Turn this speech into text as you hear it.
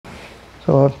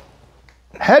So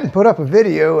I hadn't put up a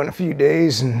video in a few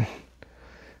days, and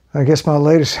I guess my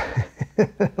latest,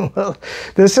 well,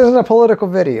 this isn't a political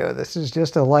video. This is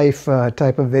just a life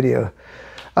type of video.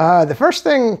 The first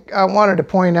thing I wanted to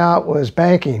point out was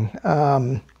banking.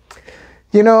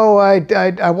 You know,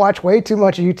 I watch way too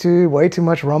much YouTube, way too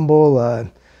much Rumble.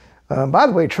 By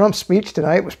the way, Trump's speech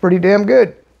tonight was pretty damn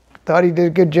good. Thought he did a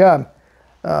good job.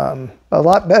 A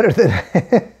lot better than,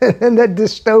 than that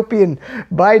dystopian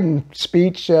Biden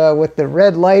speech with the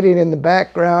red lighting in the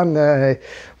background.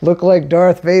 Looked like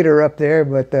Darth Vader up there,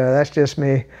 but that's just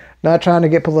me. Not trying to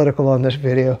get political on this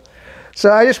video.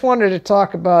 So I just wanted to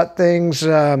talk about things,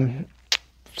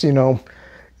 you know,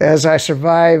 as I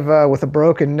survive with a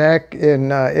broken neck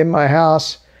in my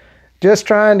house. Just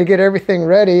trying to get everything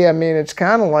ready. I mean, it's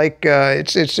kind of like,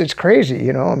 it's crazy,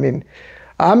 you know. I mean,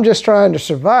 I'm just trying to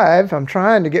survive. I'm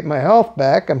trying to get my health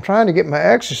back. I'm trying to get my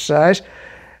exercise.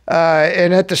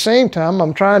 And at the same time,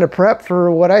 I'm trying to prep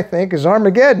for what I think is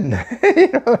Armageddon.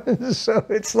 You know? So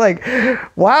it's like,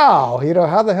 wow, you know,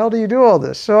 how the hell do you do all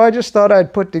this? So I just thought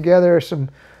I'd put together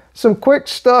some quick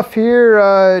stuff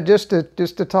here just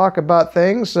to talk about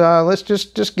things. Let's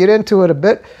just get into it a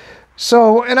bit.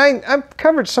 So, and I've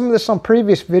covered some of this on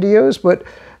previous videos, but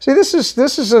see, this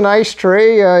is an ice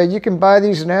tray. You can buy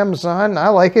these on Amazon. I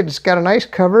like it. It's got a nice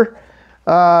cover.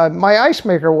 My ice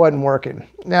maker wasn't working.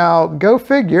 Now, go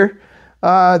figure.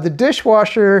 The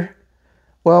dishwasher,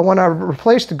 well, when I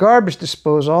replaced the garbage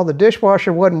disposal, the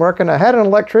dishwasher wasn't working. I had an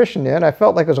electrician in. I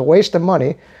felt like it was a waste of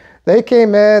money. They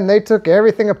came in, they took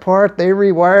everything apart, they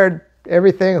rewired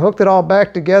everything, hooked it all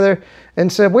back together,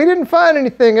 and said, we didn't find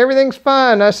anything, everything's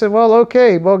fine. I said, well,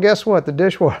 okay, well, guess what? The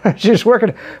dishwasher's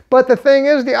working. But the thing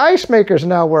is, the ice maker's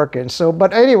now working. So,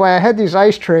 but anyway, I had these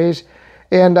ice trays,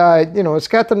 and, you know, it's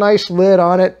got the nice lid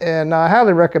on it, and I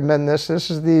highly recommend this.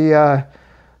 This is the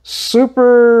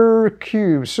Super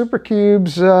Cubes. Super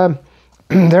Cubes, they're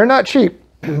not cheap,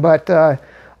 but a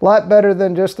lot better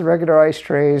than just the regular ice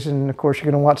trays. And, of course, you're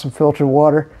going to want some filtered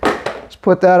water. Let's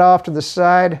put that off to the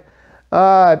side.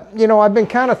 You know, I've been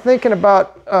kind of thinking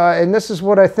about, and this is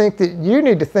what I think that you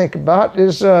need to think about,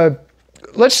 is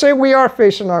let's say we are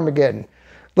facing Armageddon.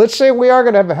 Let's say we are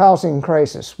going to have a housing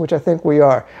crisis, which I think we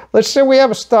are. Let's say we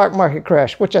have a stock market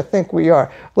crash, which I think we are.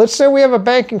 Let's say we have a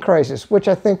banking crisis, which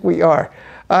I think we are.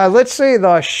 Let's say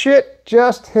the shit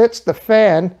just hits the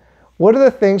fan. What are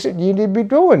the things that you need to be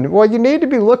doing? Well, you need to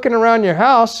be looking around your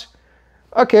house.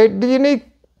 Okay, do you need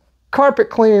carpet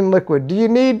cleaning liquid? Do you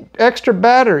need extra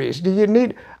batteries? Do you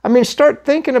need, I mean, start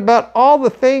thinking about all the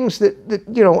things that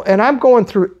you know, and I'm going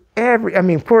through I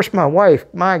mean, of course, my wife,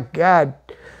 my God,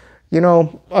 you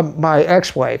know, my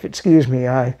ex-wife, excuse me.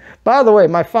 By the way,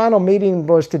 my final meeting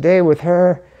was today with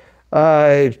her.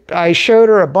 I showed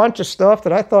her a bunch of stuff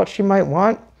that I thought she might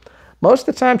want. Most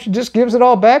of the time, she just gives it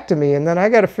all back to me, and then I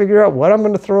got to figure out what I'm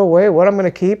going to throw away, what I'm going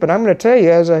to keep, and I'm going to tell you,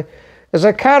 as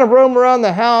I kind of roam around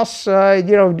the house,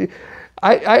 you know,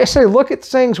 I say look at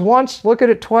things once, look at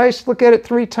it twice, look at it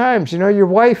 3 times. You know, your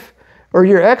wife or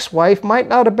your ex-wife might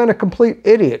not have been a complete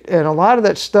idiot. And a lot of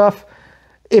that stuff,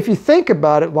 if you think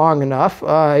about it long enough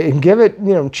and give it,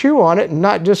 you know, chew on it and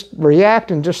not just react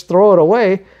and just throw it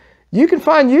away, you can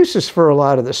find uses for a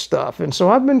lot of this stuff. And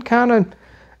so I've been kind of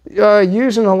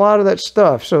using a lot of that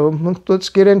stuff. So let's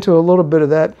get into a little bit of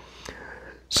that.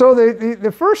 So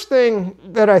the first thing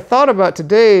that I thought about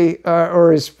today,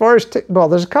 or as far as, well,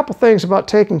 there's a couple things about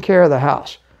taking care of the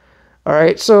house. All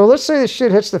right, so let's say the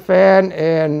shit hits the fan,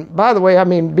 and by the way, I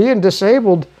mean, being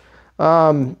disabled,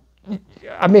 I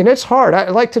mean, it's hard.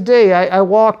 Like today, I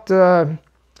walked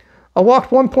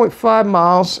 1.5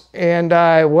 miles, and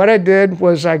what I did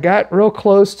was I got real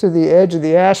close to the edge of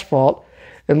the asphalt,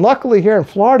 and luckily here in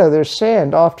Florida, there's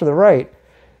sand off to the right.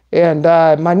 And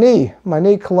my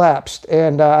knee collapsed,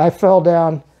 and I fell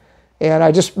down, and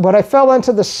I fell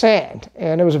into the sand,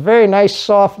 and it was a very nice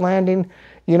soft landing.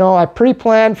 You know, I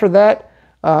pre-planned for that.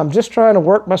 Just trying to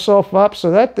work myself up,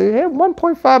 so that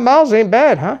 1.5 miles ain't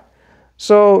bad, huh?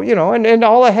 So, you know, and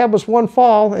all I had was one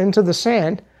fall into the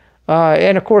sand,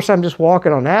 and of course I'm just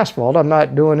walking on asphalt. I'm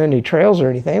not doing any trails or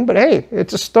anything, but hey,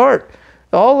 it's a start.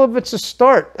 All of it's a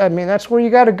start. I mean, that's where you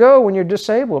got to go when you're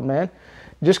disabled, man.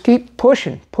 Just keep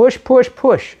pushing, push, push,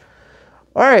 push.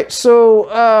 All right, so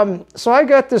so I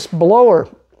got this blower.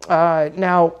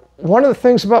 Now, one of the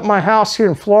things about my house here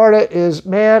in Florida is,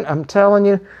 man, I'm telling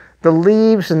you, the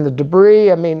leaves and the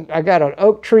debris. I mean, I got an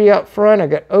oak tree out front. I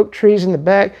got oak trees in the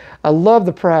back. I love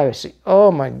the privacy.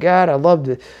 Oh my God, I love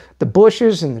the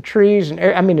bushes and the trees. And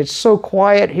I mean, it's so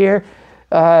quiet here,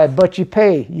 but you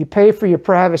pay for your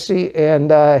privacy.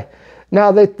 And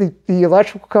Now, the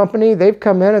electrical company, they've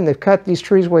come in and they've cut these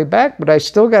trees way back, but I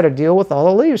still got to deal with all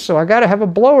the leaves. So I got to have a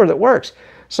blower that works.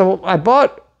 So I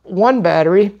bought one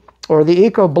battery, or the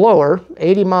Eco Blower,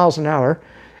 80 miles an hour,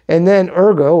 and then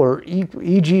Ergo, or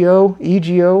EGO,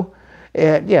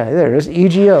 and yeah, there it is,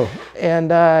 EGO.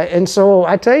 And so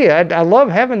I tell you, I love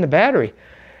having the battery.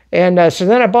 And so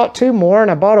then I bought two more,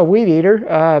 and I bought a weed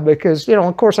eater because, you know,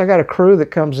 of course I got a crew that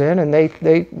comes in and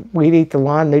they weed eat the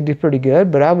lawn. They do pretty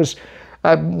good. But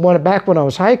back when I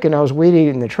was hiking, I was weed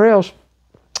eating the trails.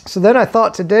 So then I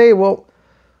thought today, well,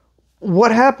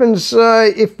 what happens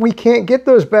if we can't get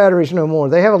those batteries no more?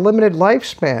 They have a limited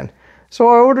lifespan. So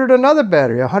I ordered another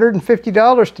battery,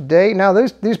 $150 today. Now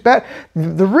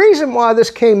the reason why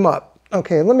this came up,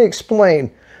 okay, let me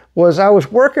explain, was I was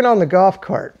working on the golf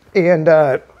cart, and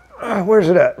where's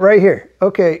it at? Right here.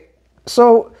 Okay,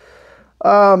 so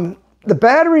the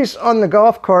batteries on the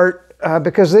golf cart,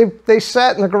 because they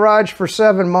sat in the garage for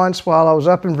 7 months while I was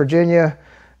up in Virginia,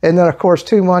 and then of course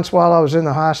 2 months while I was in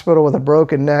the hospital with a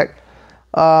broken neck.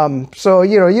 So,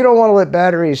 you know, you don't want to let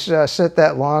batteries sit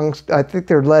that long. I think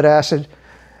they're lead acid.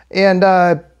 And,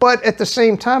 but at the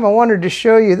same time, I wanted to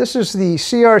show you, this is the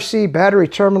CRC battery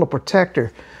terminal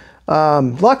protector.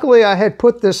 Luckily, I had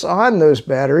put this on those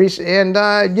batteries, and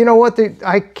you know what?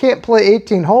 I can't play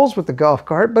 18 holes with the golf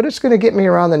cart, but it's going to get me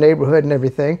around the neighborhood and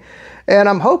everything. And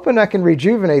I'm hoping I can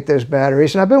rejuvenate those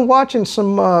batteries. And I've been watching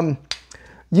some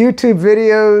YouTube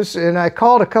videos, and I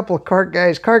called a couple of cart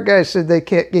guys. Cart guys said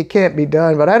it can't be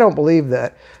done, but I don't believe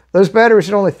that. Those batteries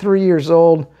are only 3 years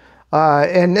old.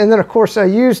 And then of course I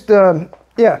used,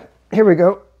 yeah, here we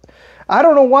go. I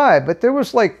don't know why, but there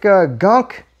was like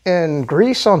gunk and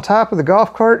grease on top of the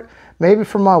golf cart, maybe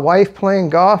from my wife playing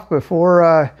golf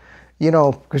before, you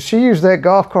know, because she used that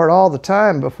golf cart all the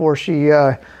time before she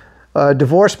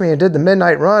divorced me and did the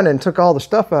midnight run and took all the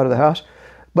stuff out of the house.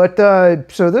 But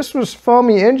so this was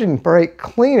foamy engine brake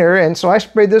cleaner, and so I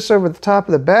sprayed this over the top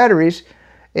of the batteries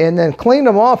and then cleaned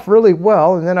them off really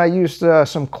well. And then I used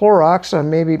some Clorox.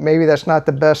 Maybe that's not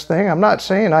the best thing. I'm not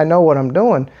saying I know what I'm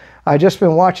doing. I just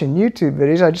been watching YouTube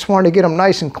videos. I just wanted to get them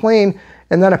nice and clean,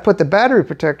 and then I put the battery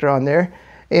protector on there.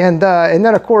 And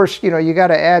then of course, you know, you got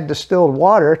to add distilled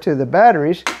water to the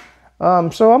batteries.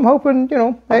 So I'm hoping, you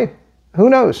know, hey, who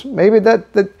knows? Maybe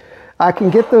that I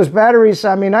can get those batteries.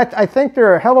 I mean, I think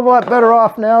they're a hell of a lot better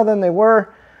off now than they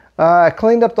were. I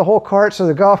cleaned up the whole cart, so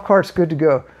the golf cart's good to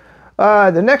go.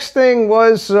 The next thing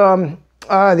was the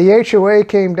HOA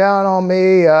came down on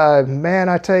me. Man,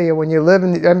 I tell you, when you live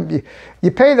in you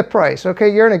pay the price.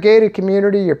 Okay, you're in a gated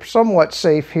community. You're somewhat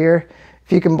safe here.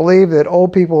 If you can believe that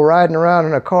old people riding around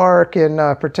in a car can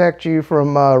protect you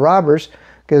from robbers,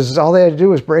 because all they had to do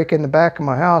was break in the back of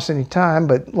my house anytime,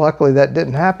 but luckily that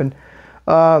didn't happen.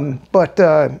 But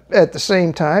at the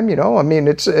same time, you know, I mean,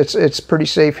 it's pretty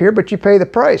safe here, but you pay the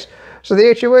price. So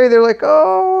the HOA, they're like,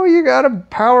 oh, you got to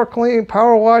power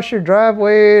wash your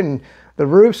driveway, and the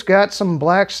roof's got some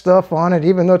black stuff on it,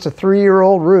 even though it's a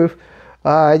 3-year-old roof.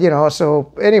 You know,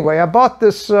 so anyway, I bought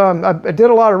this. I did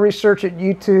a lot of research at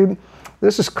YouTube.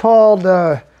 This is called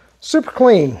Super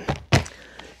Clean.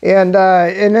 And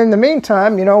in the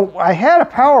meantime, you know, I had a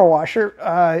power washer,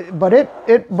 but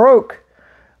it broke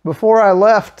before I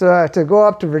left to go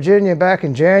up to Virginia back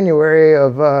in January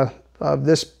of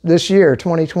this year,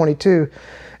 2022.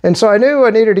 And so I knew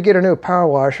I needed to get a new power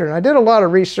washer, and I did a lot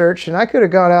of research, and I could have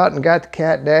gone out and got the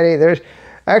Cat Daddy.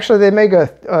 They make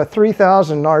a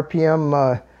 3,000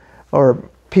 RPM or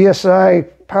PSI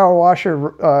power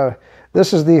washer.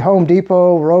 This is the Home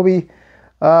Depot Roby,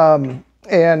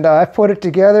 and I put it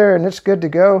together, and it's good to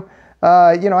go.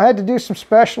 You know, I had to do some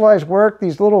specialized work.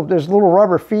 There's little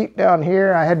rubber feet down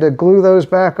here. I had to glue those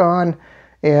back on,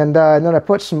 and then I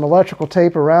put some electrical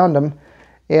tape around them.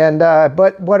 And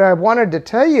but what I wanted to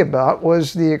tell you about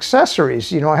was the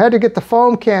accessories. You know, I had to get the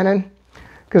foam cannon,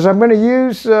 because I'm going to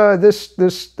use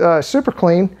this Super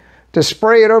Clean to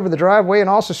spray it over the driveway and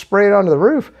also spray it onto the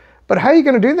roof. But how are you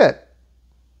going to do that?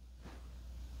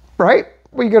 Right?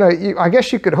 I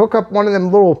guess you could hook up one of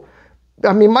them little,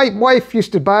 I mean, my wife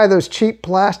used to buy those cheap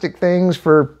plastic things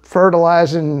for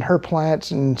fertilizing her plants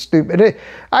and stupid.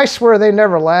 I swear they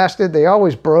never lasted. They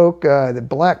always broke. The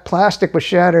black plastic was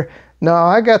shattered. No,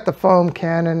 I got the foam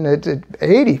cannon. It's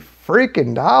 $80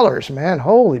 freaking, man.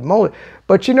 Holy moly.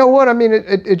 But you know what? I mean,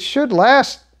 it should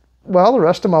last, well, the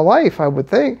rest of my life, I would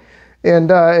think.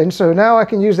 And so now I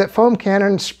can use that foam cannon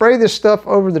and spray this stuff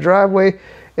over the driveway.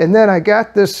 And then I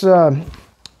got this, damn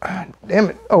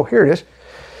it. Oh, here it is.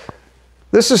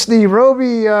 This is the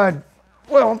Roby,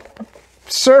 well,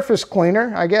 surface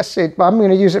cleaner. I guess I'm going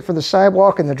to use it for the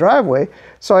sidewalk and the driveway.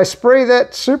 So I spray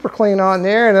that super clean on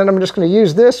there, and then I'm just going to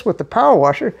use this with the power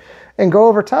washer and go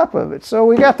over top of it. So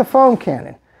we got the foam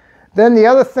cannon. Then the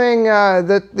other thing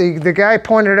that the guy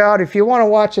pointed out, if you want to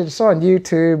watch it, it's on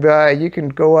YouTube. You can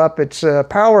go up. It's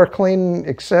power clean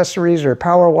accessories or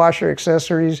power washer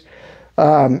accessories.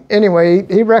 Anyway,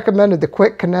 he recommended the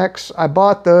quick connects. I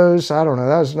bought those. I don't know.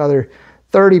 That was another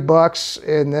 30 bucks.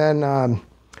 And then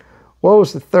what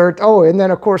was the third? Oh, and then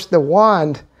of course the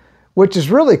wand, which is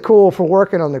really cool for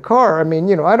working on the car. I mean,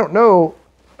 you know, I don't know.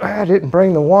 I didn't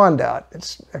bring the wand out.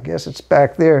 I guess it's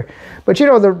back there. But you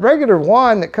know, the regular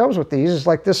wand that comes with these is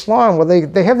like this long. Well,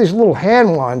 they have these little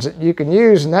hand wands that you can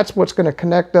use, and that's what's going to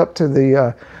connect up to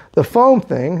the foam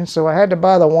thing. So I had to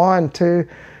buy the wand too.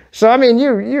 So I mean,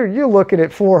 you're looking at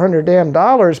 $400 damn.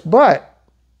 But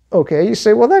okay, you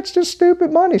say, well, that's just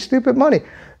stupid money, stupid money.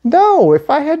 No, if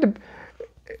I had to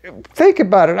think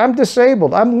about it, I'm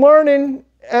disabled. I'm learning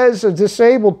as a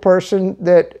disabled person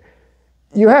that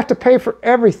you have to pay for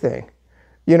everything.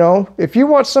 You know, if you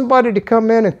want somebody to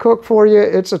come in and cook for you,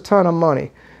 it's a ton of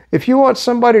money. If you want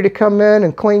somebody to come in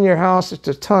and clean your house, it's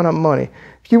a ton of money.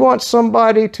 If you want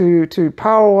somebody to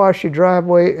power wash your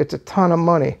driveway, it's a ton of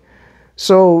money.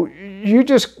 So you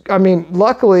just, I mean,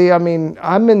 luckily, I mean,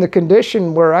 I'm in the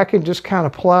condition where I can just kind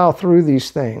of plow through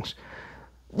these things.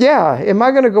 Yeah, am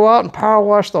I going to go out and power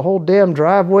wash the whole damn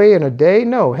driveway in a day?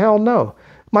 No, hell no.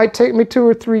 Might take me 2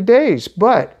 or 3 days,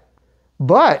 but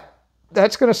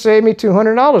that's going to save me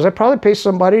 $200. I probably pay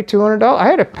somebody $200. I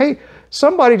had to pay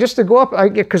somebody just to go up,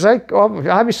 because I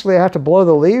obviously have to blow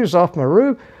the leaves off my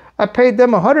roof. I paid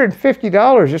them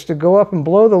 $150 just to go up and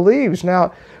blow the leaves.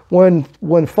 Now, when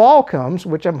fall comes,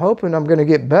 which I'm hoping I'm going to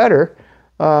get better,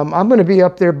 I'm going to be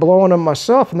up there blowing them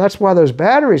myself, and that's why those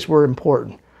batteries were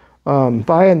important.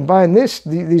 Buying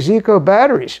these eco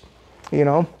batteries, you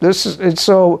know, it's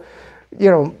so,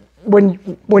 you know,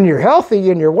 when you're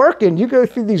healthy and you're working, you go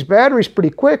through these batteries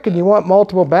pretty quick, and you want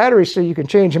multiple batteries so you can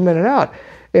change them in and out.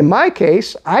 In my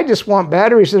case, I just want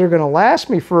batteries that are going to last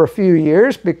me for a few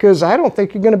years, because I don't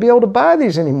think you're going to be able to buy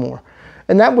these anymore.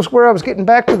 And that was where I was getting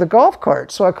back to the golf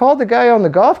cart. So I called the guy on the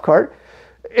golf cart,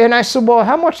 and I said, well,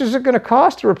 how much is it going to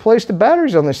cost to replace the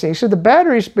batteries on this thing? He said, the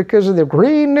batteries, because of the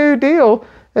Green New Deal,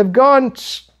 have gone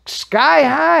sky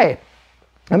high.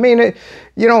 I mean,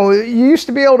 you know, you used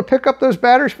to be able to pick up those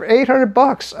batteries for 800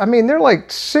 bucks. I mean, they're like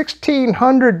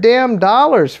 $1,600 damn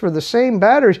for the same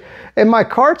batteries. And my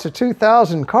cart's a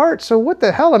 2,000 cart. So what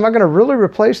the hell? Am I going to really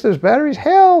replace those batteries?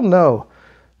 Hell no.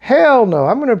 Hell no.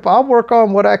 I'll work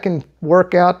on what I can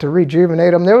work out to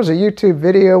rejuvenate them. There was a YouTube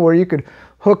video where you could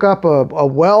hook up a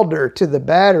welder to the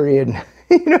battery and,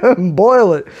 you know, and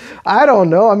boil it. I don't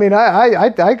know. I mean,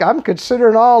 I'm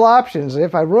considering all options.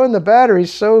 If I ruin the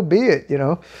batteries, so be it, you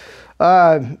know.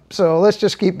 So let's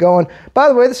just keep going. By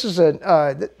the way, this is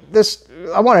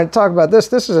I wanted to talk about this.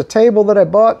 This is a table that I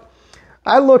bought.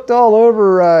 I looked all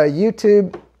over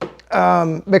YouTube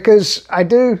because I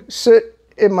do sit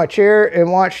in my chair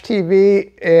and watch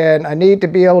TV, and I need to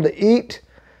be able to eat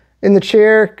in the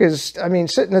chair, because, I mean,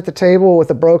 sitting at the table with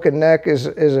a broken neck is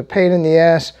a pain in the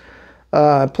ass.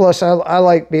 Plus, I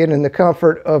like being in the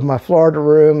comfort of my Florida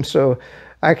room, so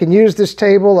I can use this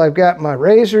table. I've got my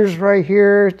razors right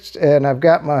here, and I've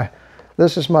got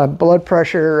this is my blood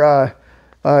pressure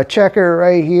checker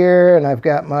right here, and I've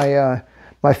got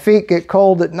my feet get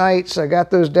cold at night, so I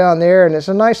got those down there, and it's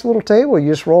a nice little table.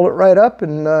 You just roll it right up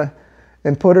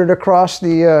and put it across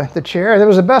the chair. That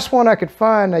was the best one I could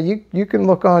find. Now, you can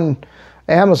look on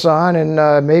Amazon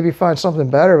and maybe find something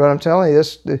better, but I'm telling you,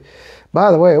 this. By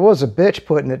the way, it was a bitch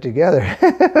putting it together.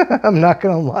 I'm not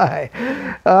going to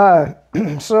lie.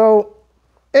 So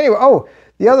anyway, oh,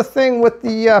 the other thing with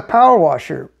the power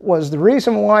washer was the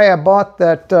reason why I bought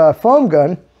that foam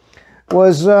gun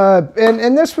was,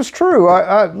 and this was true.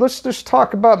 Let's just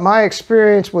talk about my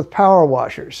experience with power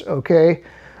washers, okay?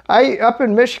 Up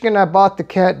in Michigan, I bought the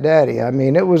Cat Daddy. I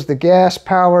mean, it was the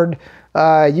gas-powered.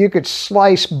 You could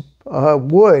slice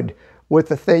wood with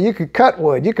the thing. You could cut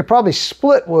wood. You could probably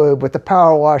split wood with the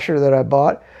power washer that I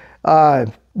bought.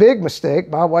 Big mistake.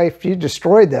 My wife, she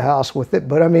destroyed the house with it.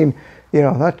 But I mean, you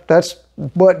know, that's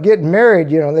what getting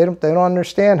married, you know, they don't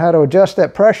understand how to adjust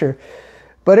that pressure.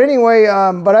 But anyway,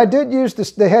 but I did use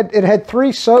this. It had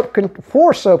 4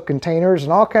 soap containers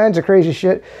and all kinds of crazy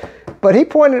shit. But he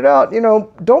pointed out, you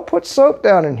know, don't put soap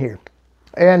down in here.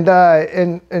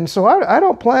 And so I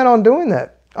don't plan on doing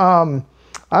that.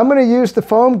 I'm going to use the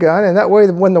foam gun, and that way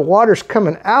when the water's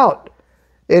coming out,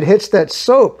 it hits that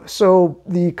soap. So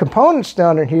the components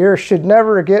down in here should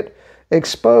never get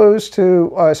exposed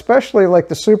to, especially like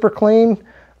the super clean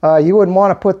You wouldn't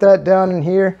want to put that down in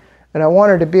here, and I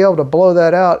wanted to be able to blow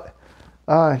that out.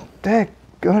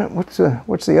 What's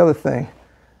the other thing?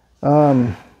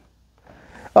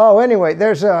 Oh, anyway,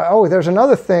 there's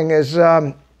another thing. Is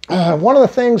one of the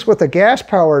things with a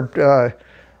gas-powered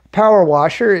power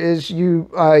washer is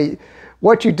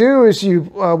what you do is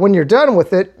when you're done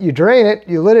with it, you drain it,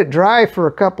 you let it dry for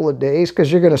a couple of days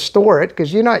because you're going to store it,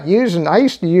 because you're not using. I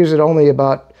used to use it only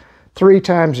about 3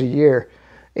 times a year,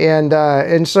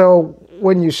 and so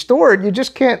when you store it, you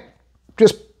just can't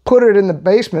just put it in the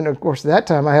basement. Of course, that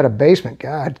time I had a basement.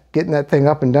 God, getting that thing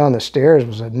up and down the stairs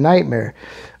was a nightmare.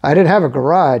 I didn't have a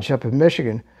garage up in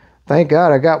Michigan. Thank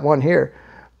God I got one here.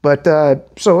 But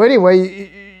so anyway,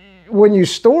 when you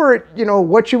store it, you know,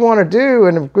 what you want to do,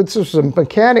 and this is a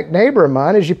mechanic neighbor of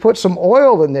mine, is you put some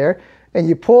oil in there and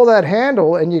you pull that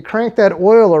handle and you crank that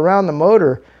oil around the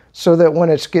motor so that when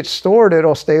it gets stored,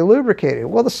 it'll stay lubricated.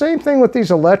 Well, the same thing with these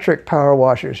electric power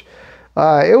washers.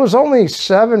 It was only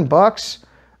 $7.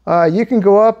 You can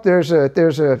go up, there's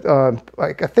a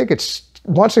I think it's,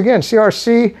 once again,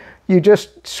 CRC, you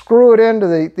just screw it into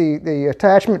the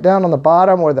attachment down on the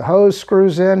bottom where the hose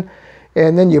screws in,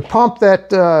 and then you pump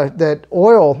that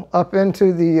oil up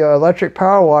into the electric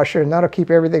power washer, and that'll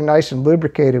keep everything nice and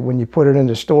lubricated when you put it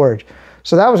into storage.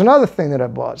 So that was another thing that I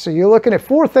bought. So you're looking at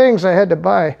 4 things I had to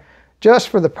buy just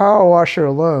for the power washer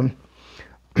alone.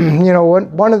 You know,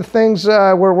 one of the things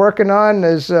we're working on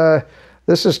is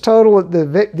this is total,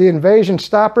 the invasion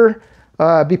stopper.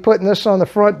 Be putting this on the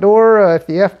front door. If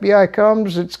the FBI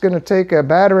comes, it's going to take a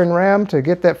battering ram to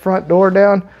get that front door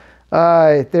down.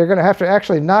 They're going to have to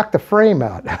actually knock the frame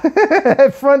out.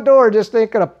 That front door just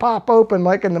ain't going to pop open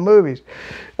like in the movies.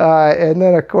 And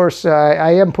then, of course,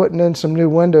 I am putting in some new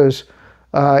windows,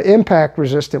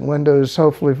 impact-resistant windows,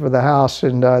 hopefully for the house.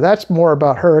 And that's more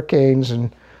about hurricanes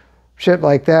and shit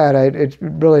like that. It's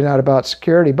really not about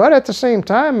security. But at the same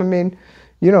time, I mean,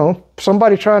 you know,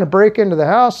 somebody trying to break into the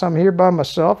house, I'm here by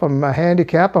myself, I'm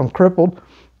handicapped, I'm crippled,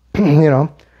 you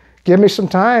know, give me some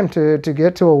time to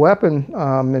get to a weapon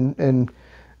and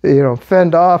you know,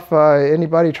 fend off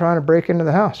anybody trying to break into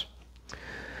the house.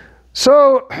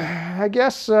 So I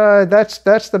guess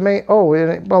that's the main,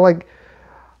 well, like,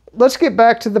 let's get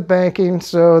back to the banking.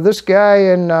 So this guy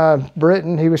in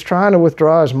Britain, he was trying to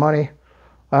withdraw his money.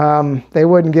 They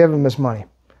wouldn't give him his money.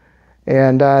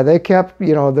 And they kept,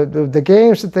 you know, the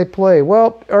games that they play.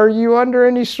 Well, are you under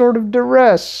any sort of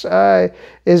duress?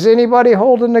 Is anybody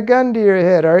holding a gun to your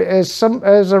head? Or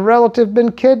has a relative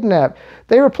been kidnapped?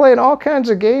 They were playing all kinds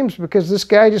of games because this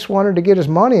guy just wanted to get his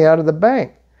money out of the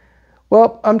bank.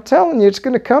 Well, I'm telling you, it's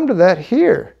going to come to that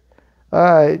here.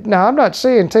 Now, I'm not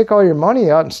saying take all your money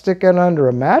out and stick it under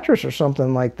a mattress or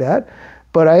something like that.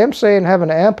 But I am saying have an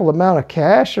ample amount of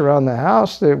cash around the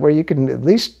house where you can at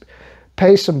least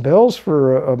pay some bills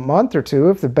for a month or two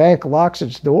if the bank locks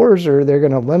its doors, or they're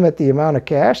going to limit the amount of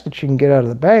cash that you can get out of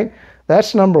the bank.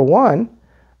 That's number one.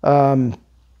 You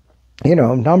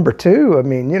know, number two, I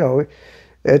mean, you know,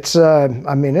 it's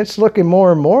it's looking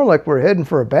more and more like we're heading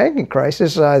for a banking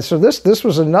crisis. So this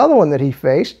was another one that he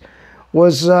faced.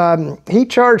 Was he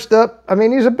charged up? I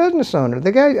mean, he's a business owner.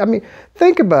 The guy, I mean,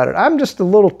 think about it. I'm just a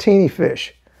little teeny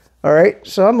fish. All right,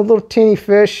 so I'm a little teeny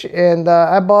fish, and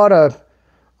I bought a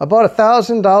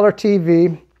 $1,000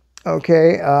 TV.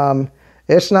 Okay,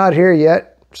 it's not here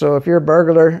yet. So if you're a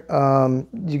burglar,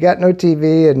 you got no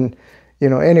TV, and you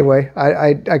know. Anyway,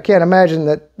 I can't imagine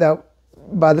that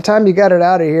by the time you got it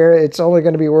out of here, it's only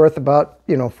going to be worth about,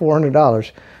 you know,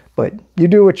 $400. But you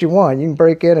do what you want. You can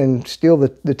break in and steal the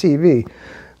TV.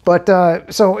 But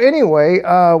so anyway,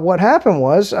 what happened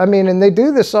was, I mean, and they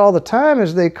do this all the time,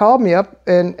 is they called me up,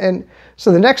 and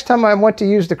so the next time I went to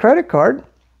use the credit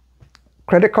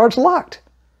card's locked.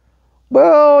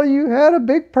 Well, you had a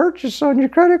big purchase on your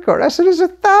credit card. I said, it's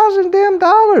 $1,000 damn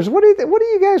dollars. What are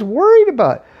you guys worried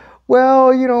about?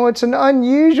 Well, you know, it's an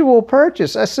unusual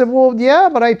purchase. I said, well, yeah,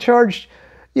 but I charged,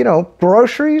 you know,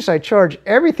 groceries. I charge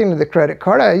everything to the credit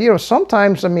card. You know,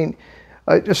 sometimes, I mean,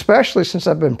 especially since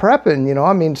I've been prepping, you know,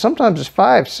 I mean, sometimes it's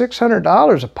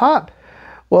 $500-600 a pop.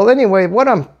 Well, anyway, what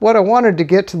I wanted to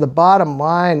get to the bottom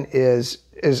line is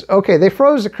okay, they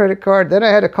froze the credit card. Then I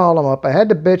had to call them up. I had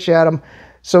to bitch at them.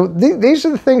 So these are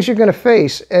the things you're going to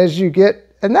face as you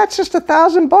get, and that's just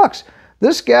 $1,000.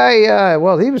 This guy,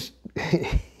 well, he was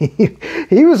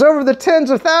he was over the tens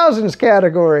of thousands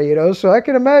category, you know. So I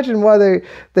can imagine why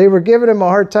they were giving him a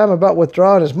hard time about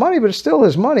withdrawing his money, but it's still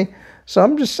his money. So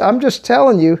I'm just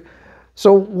telling you.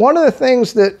 So one of the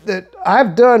things that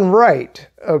I've done right,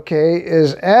 okay,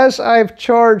 is as I've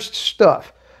charged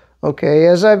stuff, okay,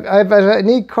 as I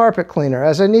need carpet cleaner,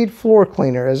 as I need floor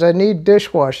cleaner, as I need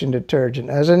dishwashing detergent,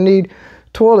 as I need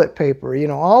toilet paper, you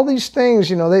know, all these things,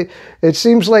 you know, it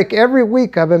seems like every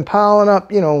week I've been piling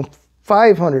up, you know,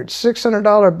 $500,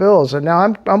 $600 bills, and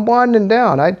now I'm winding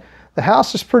down. The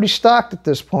house is pretty stocked at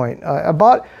this point. I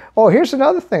bought, oh, here's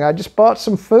another thing. I just bought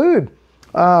some food.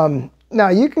 Now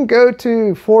you can go to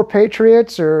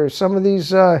 4Patriots or some of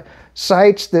these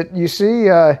sites that you see.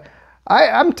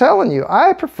 I'm telling you,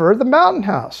 I prefer the Mountain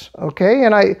House, okay?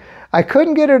 And I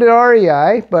couldn't get it at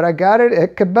REI, but I got it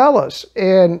at Cabela's.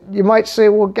 And you might say,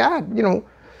 well, God, you know,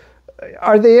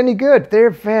 are they any good?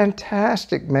 They're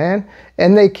fantastic, man.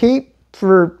 And they keep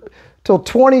for till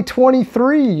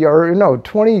 2023 or no,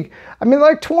 20, I mean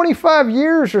like 25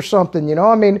 years or something, you know?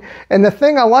 I mean, and the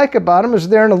thing I like about them is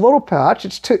they're in a little pouch.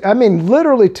 It's two, I mean,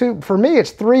 literally two, for me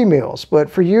it's 3 meals, but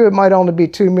for you it might only be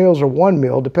 2 meals or 1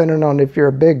 meal, depending on if you're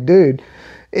a big dude.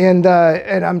 And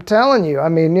I'm telling you, I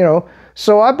mean, you know,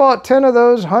 so I bought 10 of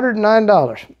those,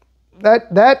 $109.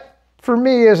 That for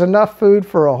me is enough food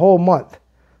for a whole month.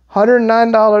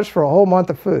 $109 for a whole month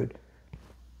of food.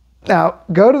 Now,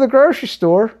 go to the grocery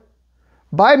store,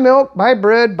 buy milk, buy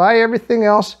bread, buy everything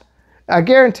else. I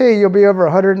guarantee you'll be over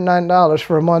 $109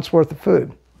 for a month's worth of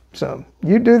food. So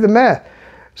you do the math.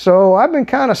 So I've been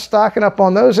kind of stocking up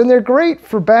on those, and they're great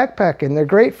for backpacking. They're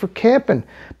great for camping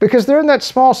because they're in that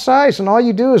small size, and all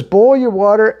you do is boil your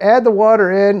water, add the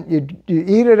water in, you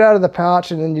eat it out of the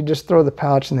pouch, and then you just throw the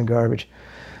pouch in the garbage.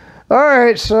 All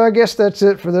right, so I guess that's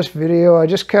it for this video. I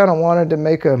just kind of wanted to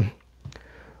make a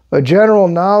general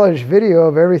knowledge video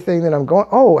of everything that I'm going.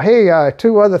 Oh, hey,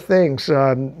 2 other things.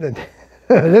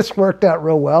 This worked out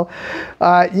real well.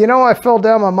 You know, I fell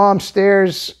down my mom's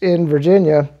stairs in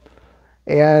Virginia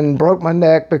and broke my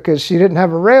neck because she didn't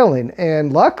have a railing.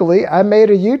 And luckily, I made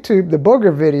a YouTube, the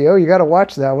booger video, you got to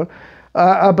watch that one,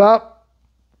 about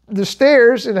the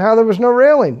stairs and how there was no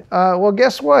railing. Well,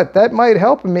 guess what? That might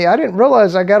help me. I didn't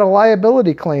realize I got a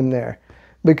liability claim there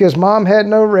because Mom had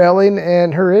no railing,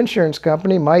 and her insurance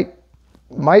company might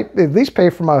at least pay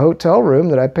for my hotel room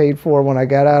that I paid for when I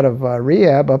got out of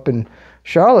rehab up in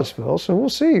Charlottesville. So we'll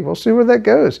see where that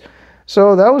goes.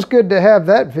 So that was good to have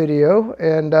that video.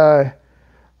 And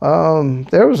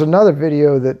there was another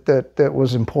video that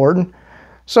was important.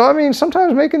 So I mean,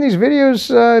 sometimes making these videos,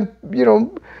 you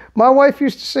know, my wife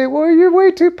used to say, well, you're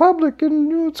way too public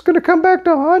and it's going to come back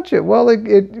to haunt you. Well,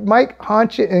 it might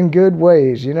haunt you in good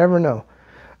ways. You never know.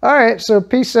 All right, so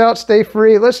peace out, stay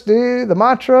free. Let's do the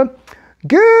mantra.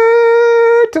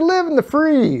 Good to live in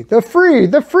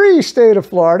the free state of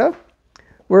Florida,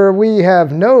 where we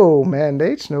have no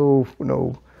mandates, no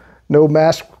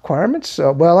mask requirements.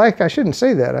 Well, I shouldn't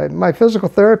say that. My physical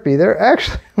therapy, they're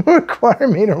actually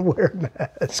requiring me to wear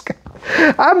a mask.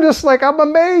 I'm just like, I'm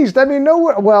amazed. I mean,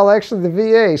 well, actually the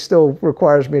VA still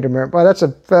requires me to wear it, but that's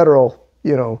a federal,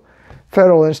 you know,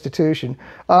 federal institution.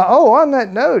 Oh, on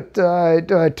that note,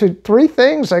 3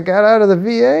 things I got out of the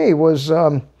VA was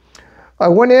I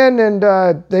went in and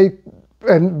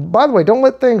and by the way, don't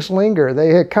let things linger. They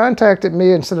had contacted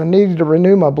me and said I needed to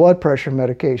renew my blood pressure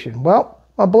medication. Well,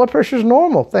 my blood pressure is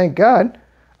normal, thank God.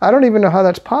 I don't even know how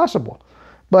that's possible.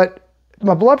 But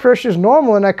my blood pressure is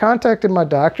normal, and I contacted my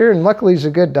doctor, and luckily he's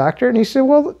a good doctor, and he said,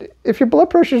 well, if your blood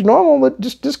pressure is normal,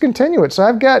 just discontinue it. So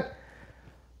I've got,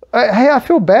 hey, I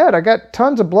feel bad. I got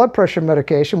tons of blood pressure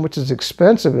medication, which is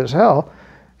expensive as hell,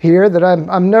 here that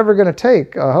I'm never going to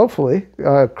take, hopefully,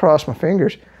 cross my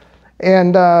fingers.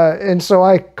 And so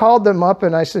I called them up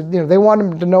and I said, you know, they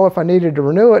wanted to know if I needed to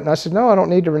renew it. And I said, no, I don't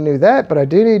need to renew that, but I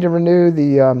do need to renew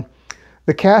the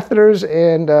catheters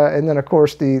and then of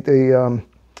course the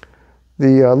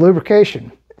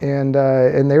lubrication. And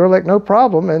they were like, no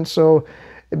problem. And so,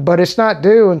 but it's not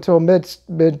due until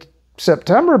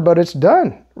mid-September, but it's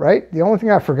done, right? The only thing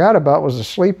I forgot about was the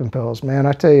sleeping pills, man.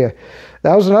 I tell you,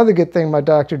 that was another good thing my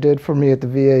doctor did for me at the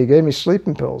VA. He gave me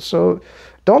sleeping pills. So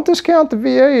don't discount the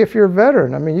VA if you're a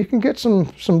veteran. I mean, you can get some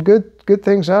good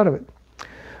things out of it.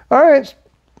 All right,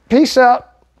 peace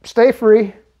out, stay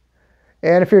free,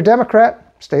 and if you're a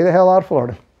Democrat, stay the hell out of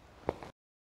Florida.